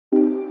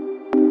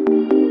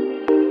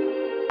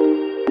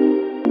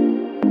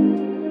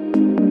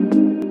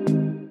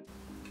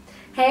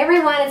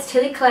everyone, it's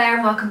Tilly Claire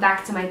and welcome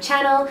back to my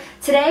channel.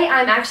 Today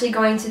I'm actually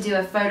going to do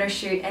a photo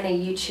shoot and a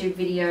YouTube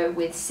video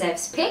with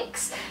Sev's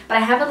Pics, but I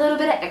have a little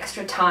bit of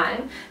extra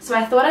time, so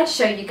I thought I'd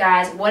show you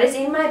guys what is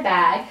in my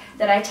bag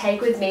that I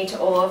take with me to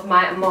all of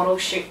my model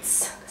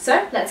shoots.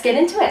 So let's get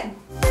into it.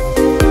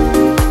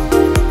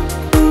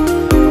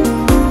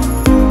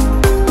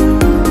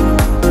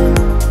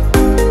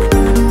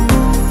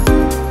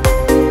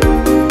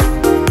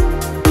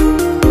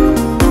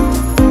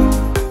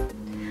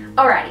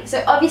 Alrighty,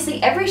 so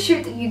obviously every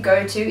shoot that you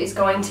go to is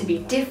going to be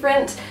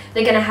different.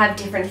 They're going to have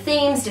different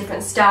themes,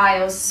 different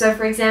styles. So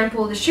for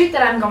example, the shoot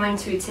that I'm going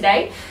to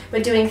today,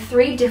 we're doing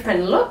 3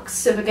 different looks.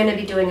 So we're going to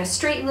be doing a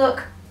street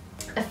look,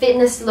 a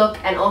fitness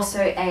look, and also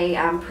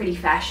a pretty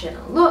fashion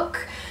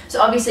look. So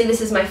obviously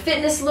this is my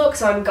fitness look,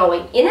 so I'm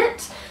going in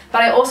it.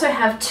 But I also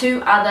have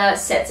 2 other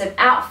sets of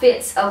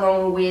outfits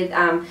along with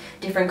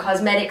different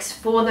cosmetics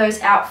for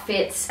those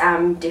outfits,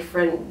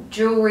 different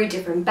jewelry,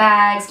 different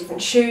bags,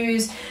 different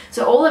shoes.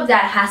 So all of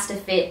that has to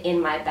fit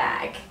in my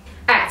bag.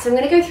 Alright, so I'm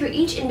going to go through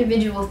each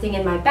individual thing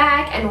in my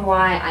bag and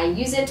why I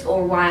use it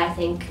or why I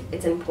think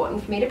it's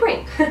important for me to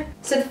bring.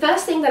 So the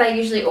first thing that I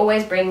usually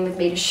always bring with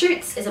me to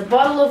shoots is a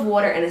bottle of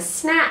water and a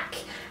snack.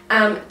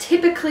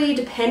 Typically,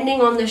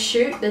 depending on the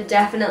shoot, but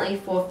definitely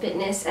for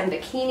fitness and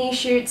bikini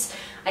shoots,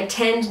 I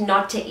tend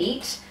not to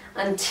eat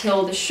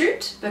until the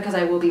shoot because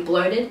I will be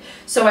bloated.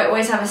 So I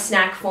always have a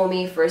snack for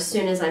me for as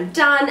soon as I'm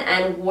done,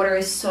 and water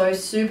is so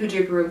super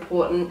duper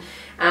important.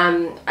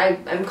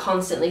 I'm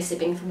constantly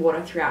sipping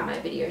water throughout my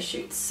video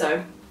shoots,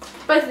 so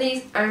both of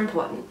these are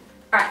important.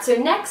 Alright, so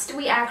next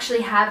we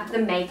actually have the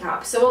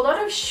makeup. So a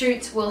lot of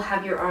shoots will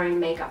have your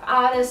own makeup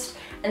artist,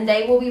 and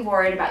they will be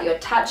worried about your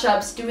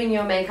touch-ups, doing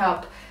your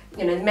makeup,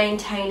 you know,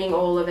 maintaining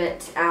all of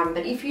it.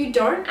 But if you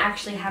don't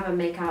actually have a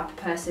makeup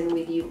person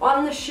with you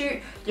on the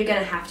shoot, you're going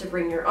to have to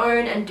bring your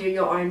own and do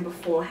your own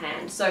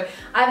beforehand. So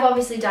I've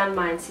obviously done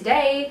mine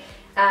today,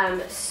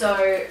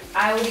 so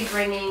I will be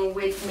bringing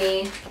with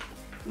me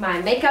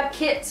my makeup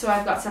kit. So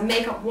I've got some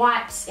makeup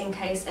wipes in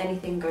case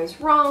anything goes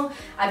wrong.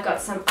 I've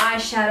got some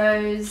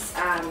eyeshadows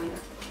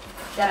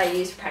that I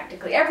use for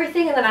practically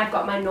everything, and then I've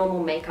got my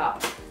normal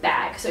makeup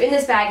bag. So in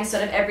this bag is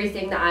sort of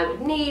everything that I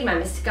would need: my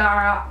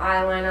mascara,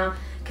 eyeliner,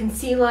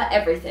 concealer,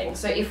 everything.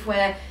 So if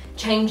we're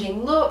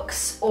changing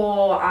looks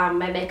or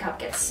my makeup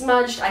gets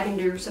smudged, I can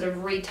do sort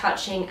of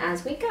retouching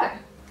as we go.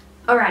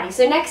 Alrighty,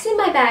 so next in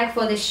my bag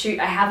for this shoot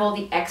I have all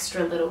the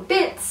extra little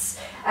bits.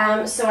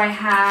 So I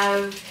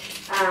have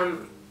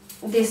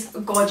this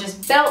gorgeous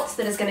belt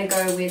that is going to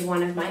go with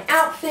one of my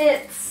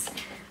outfits.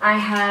 I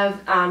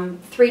have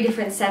 3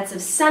 different sets of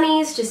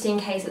sunnies just in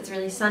case it's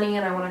really sunny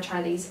and I want to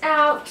try these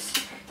out.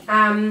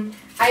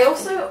 I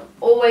also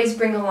always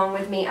bring along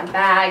with me a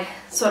bag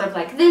sort of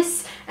like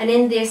this, and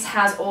in this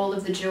has all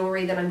of the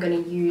jewelry that I'm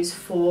going to use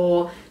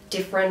for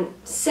different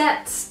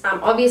sets.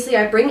 Obviously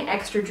I bring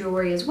extra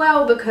jewelry as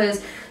well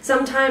because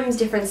sometimes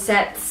different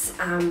sets,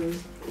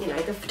 you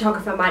know, the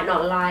photographer might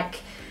not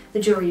like the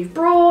jewelry you've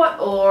brought,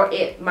 or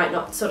it might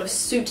not sort of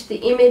suit the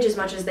image as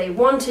much as they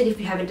wanted if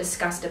you haven't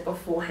discussed it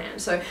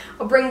beforehand. So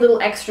I'll bring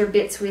little extra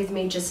bits with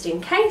me just in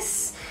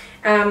case.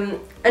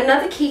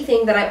 Another key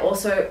thing that I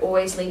also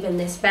always leave in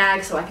this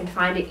bag so I can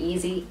find it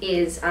easy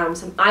is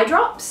some eye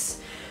drops.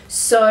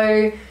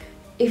 So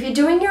if you're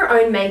doing your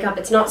own makeup,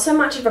 it's not so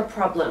much of a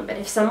problem, but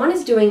if someone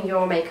is doing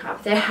your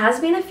makeup, there has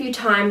been a few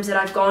times that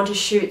I've gone to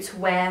shoots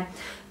where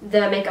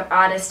the makeup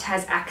artist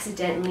has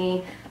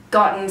accidentally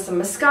gotten some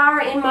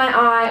mascara in my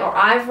eye, or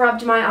I've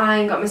rubbed my eye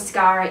and got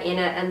mascara in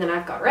it, and then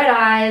I've got red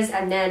eyes,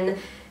 and then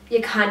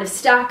you're kind of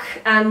stuck.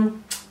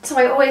 So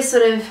I always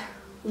sort of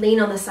lean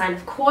on the side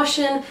of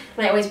caution,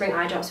 and I always bring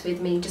eye drops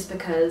with me just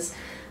because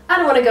I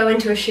don't want to go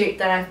into a shoot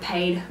that I've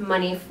paid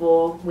money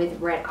for with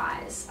red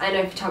eyes. I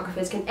know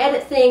photographers can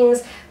edit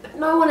things, but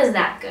no one is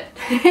that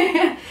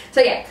good. So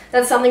yeah,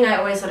 that's something I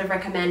always sort of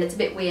recommend. It's a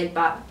bit weird,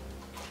 but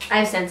I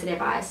have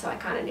sensitive eyes, so I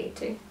kind of need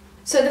to.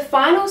 So the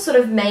final sort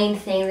of main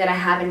thing that I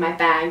have in my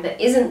bag that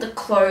isn't the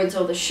clothes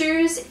or the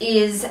shoes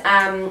is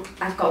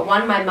I've got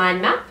my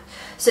mind map.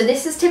 So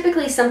this is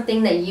typically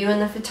something that you and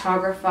the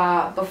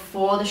photographer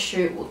before the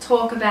shoot will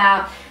talk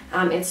about.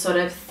 It's sort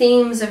of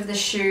themes of the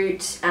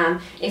shoot.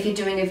 If you're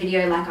doing a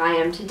video like I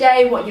am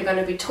today, what you're going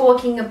to be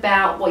talking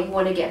about, what you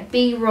want to get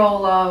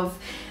B-roll of,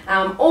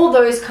 all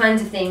those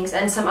kinds of things,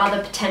 and some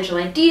other potential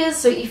ideas.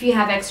 So if you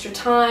have extra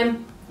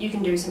time, you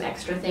can do some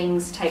extra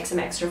things, take some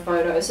extra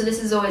photos. So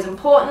this is always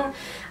important.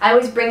 I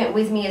always bring it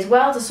with me as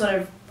well to sort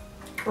of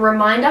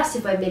remind us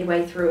if we're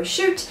midway through a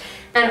shoot,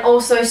 and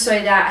also so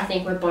that I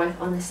think we're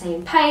both on the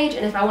same page,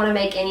 and if I want to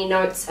make any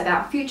notes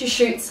about future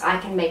shoots, I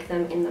can make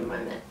them in the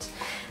moment.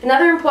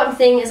 Another important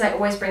thing is I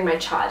always bring my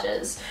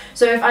chargers.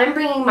 So if I'm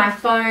bringing my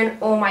phone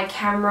or my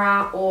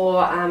camera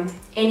or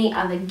any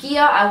other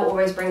gear, I will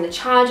always bring the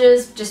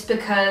chargers, just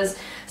because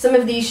some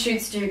of these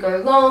shoots do go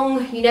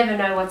long, you never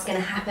know what's going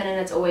to happen,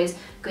 and it's always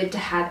good to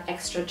have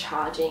extra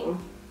charging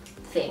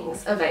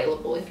things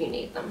available if you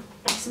need them.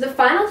 So the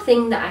final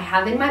thing that I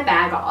have in my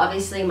bag are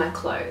obviously my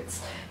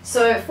clothes.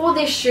 So for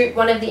this shoot,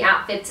 one of the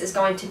outfits is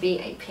going to be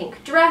a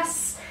pink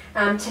dress.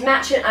 To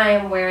match it, I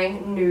am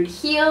wearing nude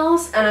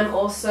heels, and I'm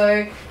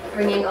also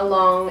bringing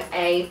along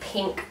a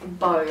pink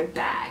bow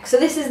bag. So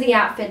this is the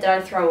outfit that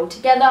I throw all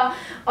together.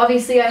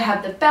 Obviously I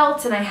have the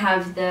belt and I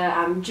have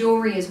the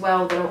jewelry as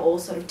well that will all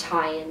sort of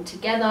tie in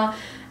together.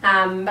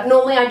 But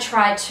normally I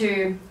try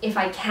to, if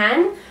I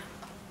can,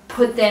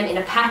 put them in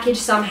a package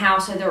somehow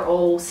so they're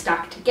all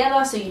stuck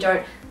together so you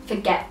don't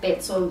forget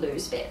bits or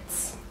lose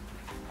bits.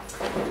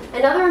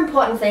 Another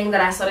important thing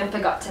that I sort of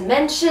forgot to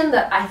mention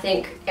that I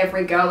think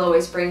every girl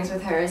always brings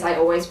with her is I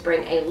always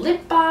bring a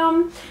lip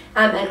balm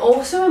and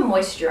also a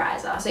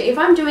moisturizer. So if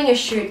I'm doing a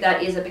shoot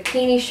that is a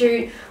bikini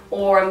shoot,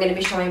 or I'm going to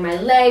be showing my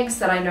legs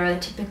that I know are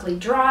typically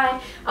dry,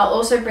 I'll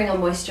also bring a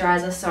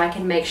moisturizer so I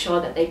can make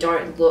sure that they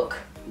don't look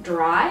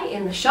dry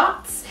in the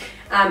shots.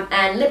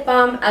 And lip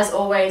balm, as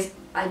always,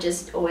 I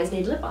just always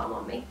need lip balm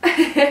on me.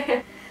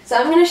 So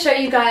I'm going to show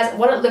you guys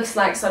what it looks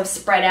like sort of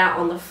spread out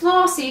on the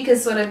floor so you can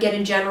sort of get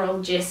a general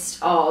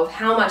gist of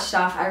how much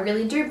stuff I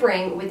really do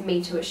bring with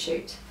me to a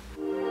shoot.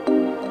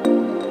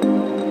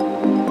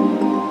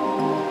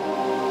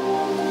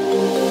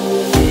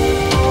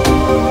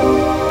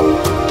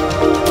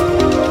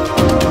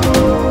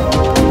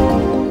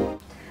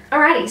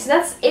 Alrighty, so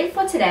that's it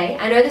for today.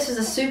 I know this was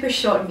a super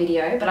short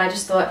video, but I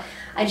just thought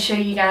I'd show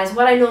you guys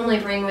what I normally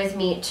bring with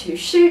me to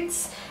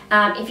shoots.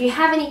 If you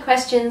have any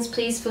questions,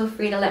 please feel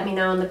free to let me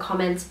know in the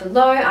comments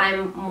below.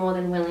 I'm more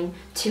than willing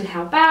to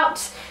help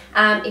out.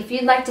 If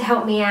you'd like to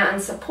help me out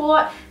and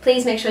support,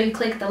 please make sure you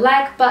click the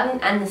like button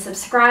and the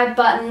subscribe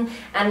button,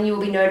 and you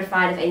will be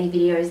notified of any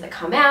videos that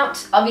come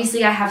out.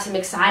 Obviously, I have some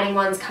exciting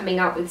ones coming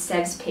up with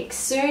Sev's picks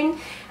soon.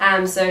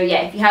 So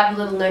yeah, if you have a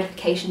little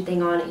notification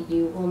thing on,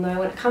 you will know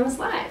when it comes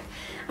live.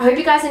 I hope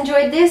you guys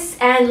enjoyed this,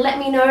 and let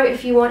me know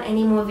if you want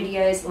any more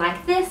videos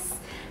like this.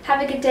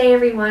 Have a good day,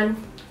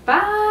 everyone.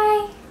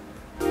 Bye!